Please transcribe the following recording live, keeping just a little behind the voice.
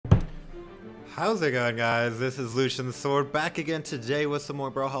How's it going, guys? This is Lucian the Sword back again today with some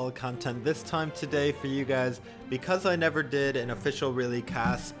more Brawlhalla content. This time today for you guys, because I never did an official really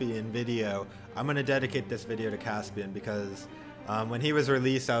Caspian video, I'm going to dedicate this video to Caspian because when he was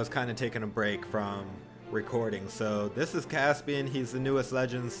released I was kind of taking a break from recording. So this is Caspian. He's the newest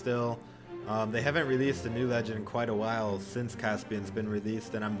legend still. They haven't released a new legend in quite a while since Caspian's been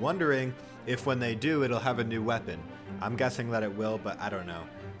released, and I'm wondering if when they do it'll have a new weapon. I'm guessing that it will, but I don't know.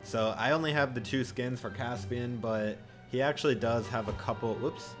 So I only have the 2 skins for Caspian, but he actually does have a couple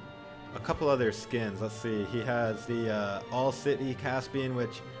other skins. Let's see, he has the All City Caspian,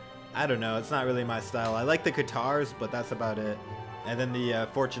 which I don't know, it's not really my style. I like the Katars, but that's about it. And then the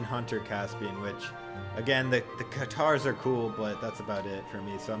Fortune Hunter Caspian, which again, the Katars are cool, but that's about it for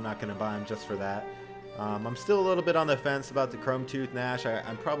me, so I'm not going to buy them just for that. I'm still a little bit on the fence about the Chrome Tooth Nash. I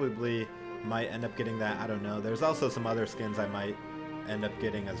probably might end up getting that, I don't know. There's also some other skins I might end up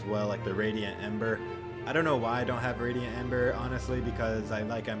getting as well, like the Radiant Ember. I don't know why I don't have Radiant Ember, honestly, because I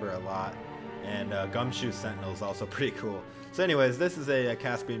like Ember a lot, and Gumshoe Sentinel is also pretty cool. So anyways, this is a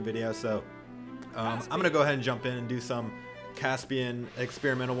Caspian video, so I'm gonna go ahead and jump in and do some Caspian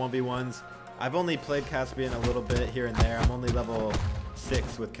experimental 1v1s. I've only played Caspian a little bit here and there. I'm only level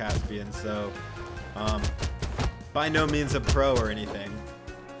 6 with Caspian, so by no means a pro or anything.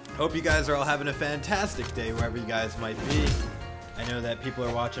 Hope you guys are all having a fantastic day wherever you guys might be. I know that people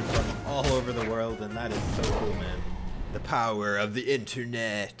are watching from all over the world, and that is so cool, man. The power of the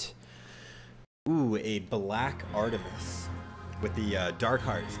internet. Ooh, a Black Artemis with the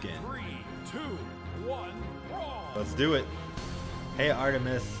Darkheart skin. 3, 2, 1, brawl. Let's do it. Hey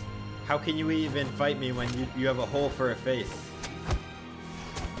Artemis, how can you even fight me when you have a hole for a face?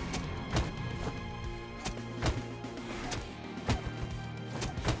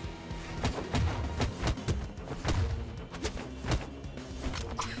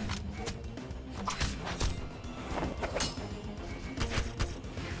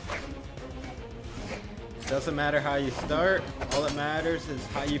 Doesn't matter how you start, all that matters is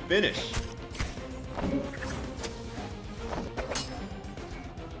how you finish.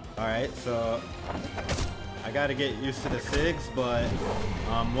 Alright, so I gotta get used to the SIGs, but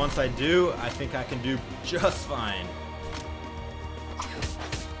once I do, I think I can do just fine.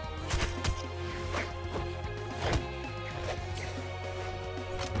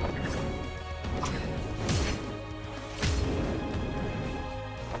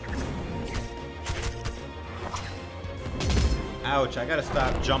 Ouch, I gotta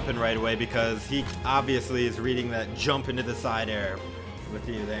stop jumping right away because he obviously is reading that jump into the side air with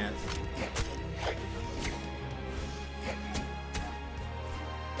the advance.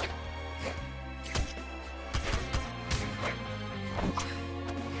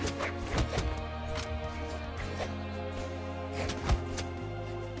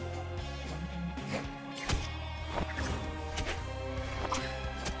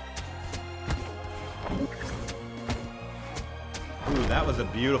 Ooh, that was a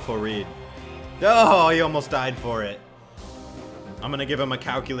beautiful read. Oh, he almost died for it. I'm gonna give him a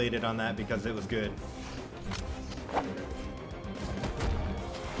calculated on that because it was good.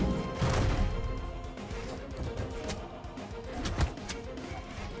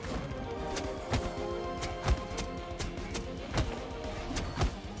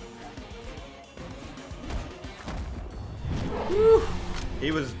 Whew.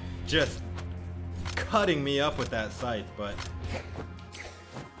 He was just cutting me up with that scythe, but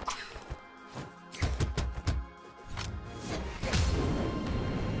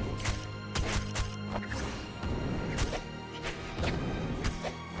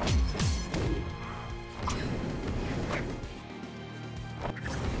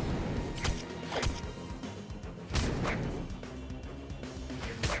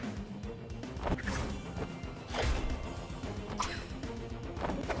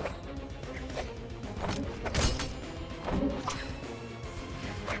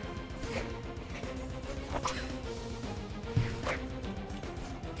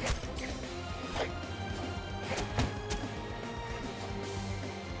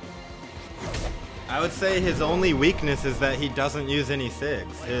I would say his only weakness is that he doesn't use any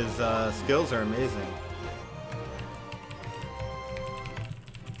SIGs. His skills are amazing.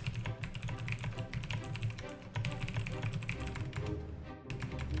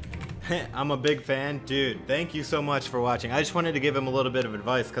 I'm a big fan. Dude, thank you so much for watching. I just wanted to give him a little bit of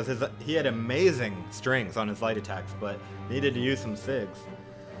advice because he had amazing strings on his light attacks, but needed to use some SIGs.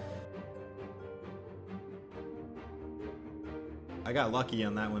 I got lucky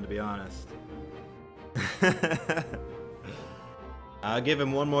on that one, to be honest. I'll give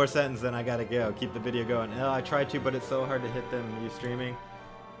him one more sentence, then I gotta go. Keep the video going. Oh, I tried to, but it's so hard to hit them. Are you streaming?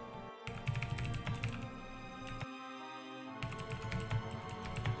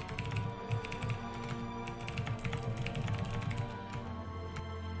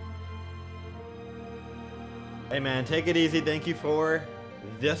 Hey man, take it easy. Thank you for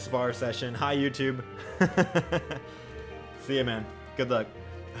this bar session. Hi YouTube. See ya man. Good luck.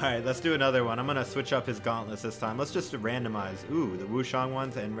 Alright, let's do another one. I'm gonna switch up his gauntlets this time. Let's just randomize. Ooh, the Wushang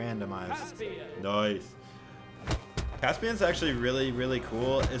ones and randomize. Caspian. Nice. Caspian's actually really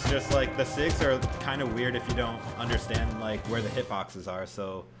cool. It's just like the SIGs are kind of weird if you don't understand like where the hitboxes are.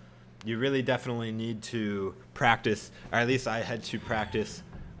 So you really definitely need to practice, or at least I had to practice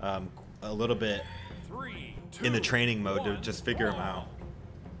a little bit 3, 2, in the training mode to just figure them out.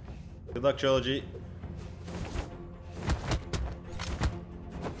 Good luck, Trilogy.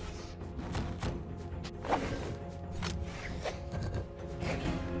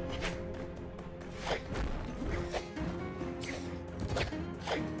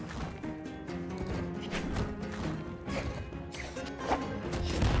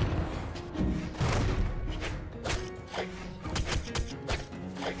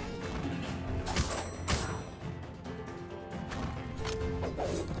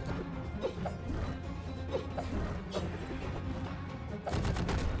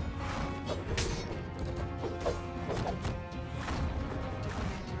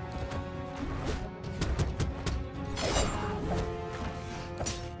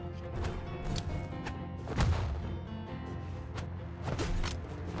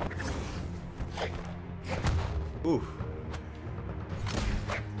 Ooh.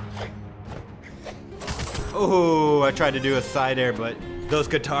 Oh, I tried to do a side air, but those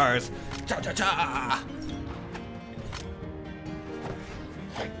guitars. Cha cha cha.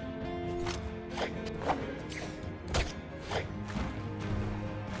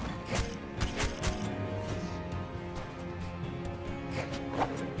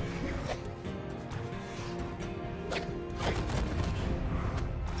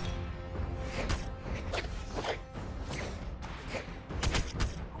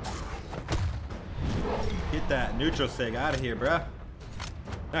 Get that neutral sig out of here, bruh.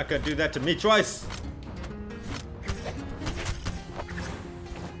 Not gonna do that to me twice.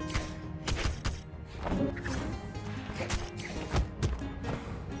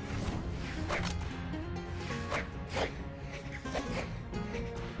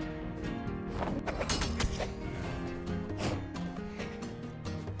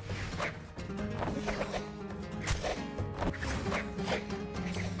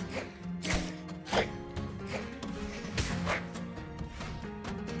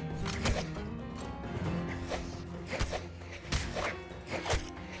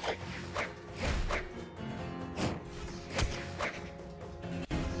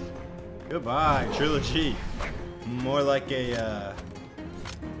 Goodbye, Trilogy. More like a,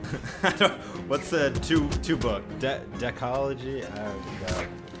 I don't, what's the two book? Decology? I don't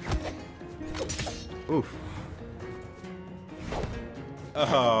know. Oof.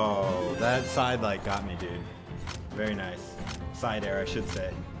 Oh, that side light got me, dude. Very nice. Side air, I should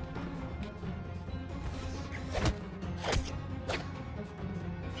say.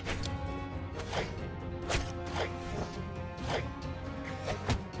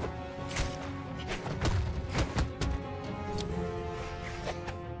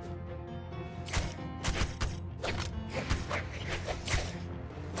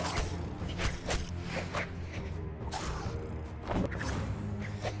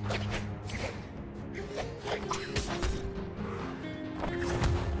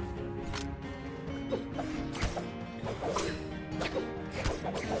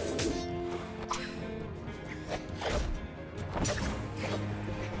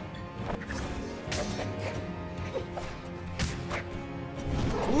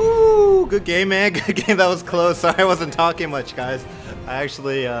 Good game, man. Good game. That was close. Sorry I wasn't talking much, guys. I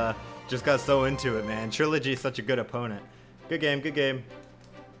actually just got so into it, man. Trilogy is such a good opponent. Good game. Good game.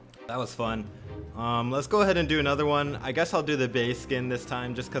 That was fun. Let's go ahead and do another one. I guess I'll do the base skin this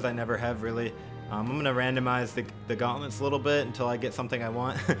time just because I never have really. I'm going to randomize the gauntlets a little bit until I get something I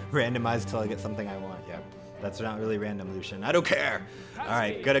want. Randomize until I get something I want. Yeah. That's not really random, Lucian. I don't care.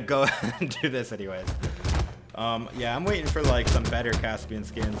 Alright, gotta go ahead and do this anyways. Yeah, I'm waiting for like some better Caspian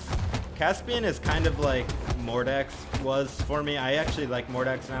skins. Caspian is kind of like Mordex was for me. I actually like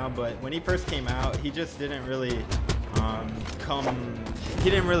Mordex now, but when he first came out, he just didn't really he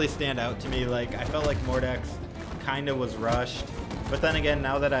didn't really stand out to me. Like, I felt like Mordex kind of was rushed. But then again,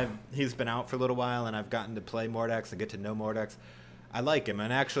 now that he's been out for a little while and I've gotten to play Mordex and get to know Mordex, I like him.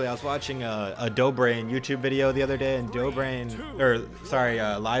 And actually, I was watching a Dobrain YouTube video the other day, and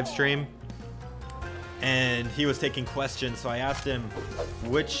live stream, and he was taking questions. So I asked him,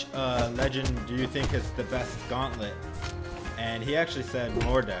 which legend do you think is the best gauntlet? And he actually said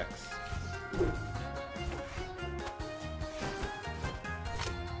Mordex.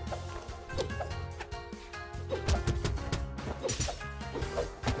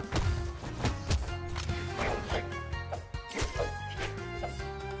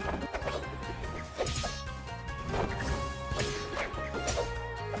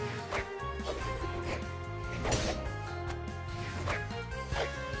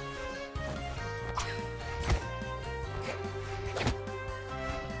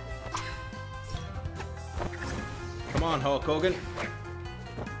 Come on, Hulk Hogan.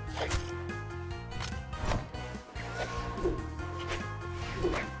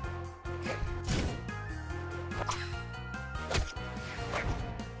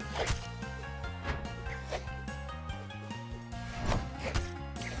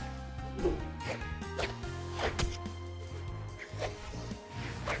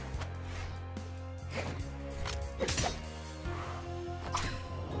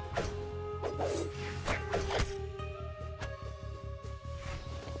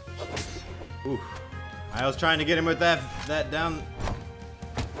 Ooh. I was trying to get him with that down.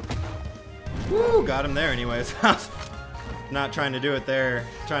 Woo, got him there anyways. Not trying to do it there,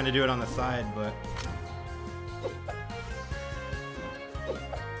 trying to do it on the side, but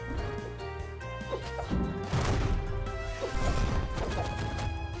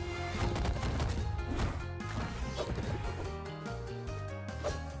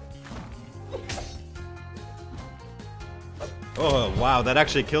oh, wow, that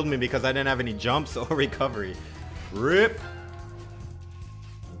actually killed me because I didn't have any jumps or recovery. RIP.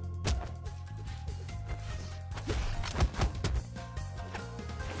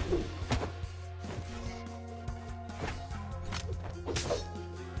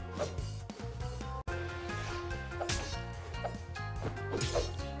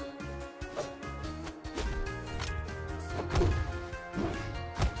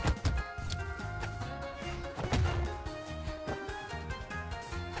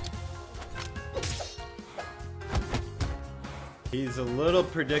 He's a little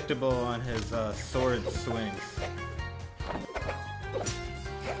predictable on his sword swings.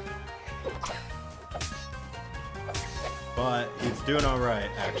 But he's doing alright,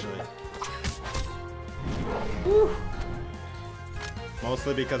 actually. Woo.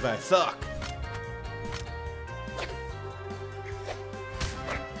 Mostly because I suck.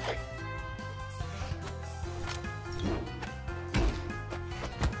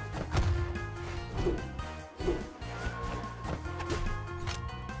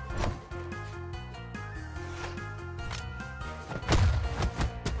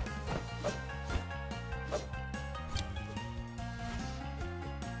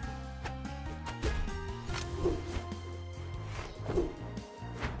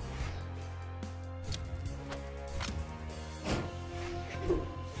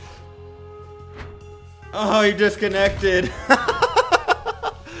 Oh, he disconnected.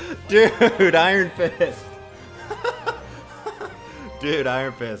 Dude, Iron Fist. Dude,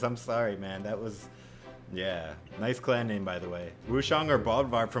 Iron Fist. I'm sorry, man. That was, yeah. Nice clan name, by the way. Wushang or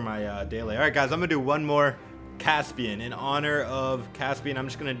Baldvar for my daily. All right, guys, I'm going to do one more Caspian. In honor of Caspian, I'm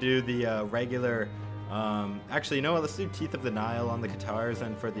just going to do the regular, actually, you know what? Let's do Teeth of the Nile on the Katars,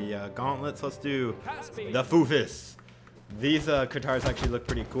 and for the gauntlets, let's do the Foofus. These Katars actually look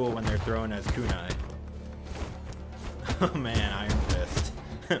pretty cool when they're thrown as kunai. Oh man, Iron Fist.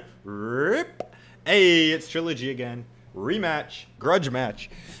 RIP. Hey, it's Trilogy again. Rematch. Grudge match.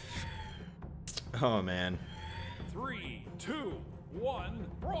 Oh man. 3, 2, 1,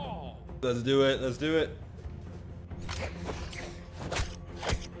 brawl. Let's do it. Let's do it.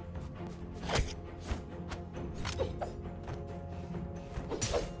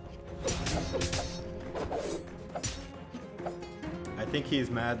 I think he's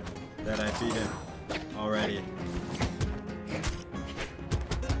mad that I beat him already.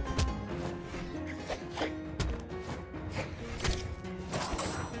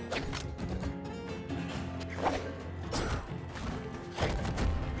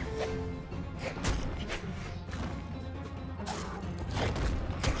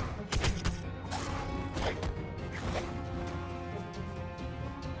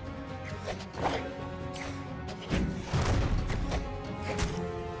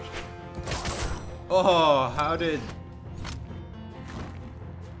 Oh, how did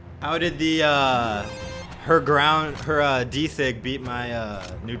the her D-Sig beat my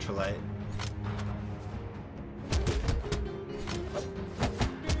Neutralite?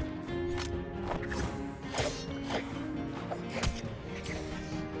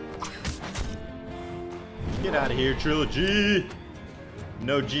 Get out of here, Trilogy.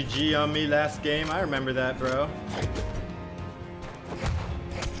 No GG on me last game. I remember that, bro.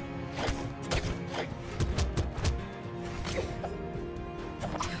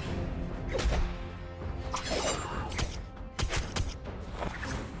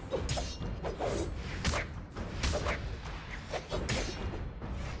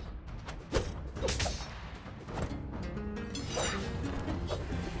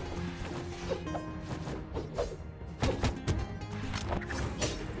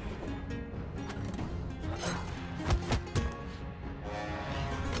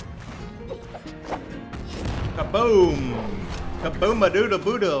 Kaboom!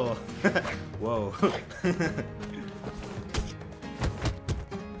 Kaboom-a-doodle-boodle! Whoa.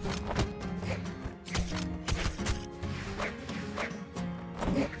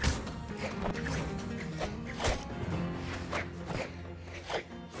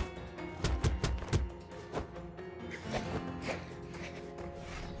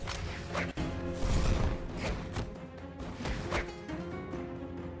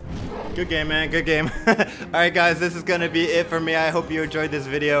 Good game, man. Good game. Alright, guys, this is gonna be it for me. I hope you enjoyed this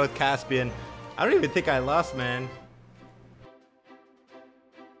video with Caspian. I don't even think I lost, man.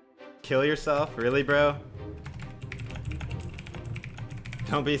 Kill yourself? Really, bro?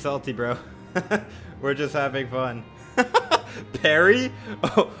 Don't be salty, bro. We're just having fun. Parry?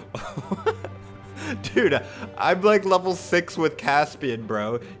 Oh. Dude, I'm like level 6 with Caspian,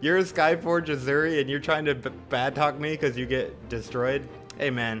 bro. You're a Skyforge Azuri and you're trying to bad talk me because you get destroyed? Hey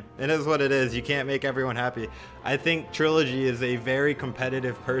man, it is what it is. You can't make everyone happy. I think Trilogy is a very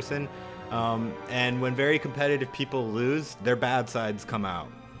competitive person, and when very competitive people lose, their bad sides come out.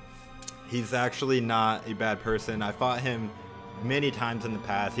 He's actually not a bad person. I fought him many times in the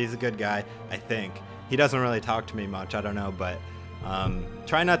past. He's a good guy, I think. He doesn't really talk to me much, I don't know, but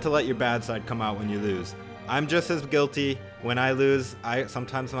try not to let your bad side come out when you lose. I'm just as guilty when I lose.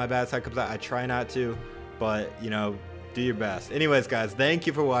 Sometimes my bad side comes out. I try not to, but you know, do your best. Anyways, guys, thank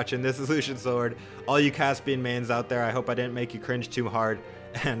you for watching. This is Lucian Sword. All you Caspian mains out there, I hope I didn't make you cringe too hard.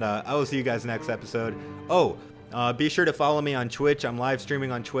 And I will see you guys next episode. Oh, be sure to follow me on Twitch. I'm live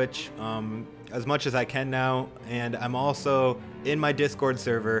streaming on Twitch as much as I can now. And I'm also in my Discord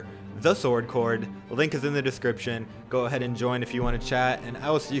server, The Sword Cord. The link is in the description. Go ahead and join if you want to chat. And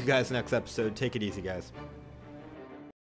I will see you guys next episode. Take it easy, guys.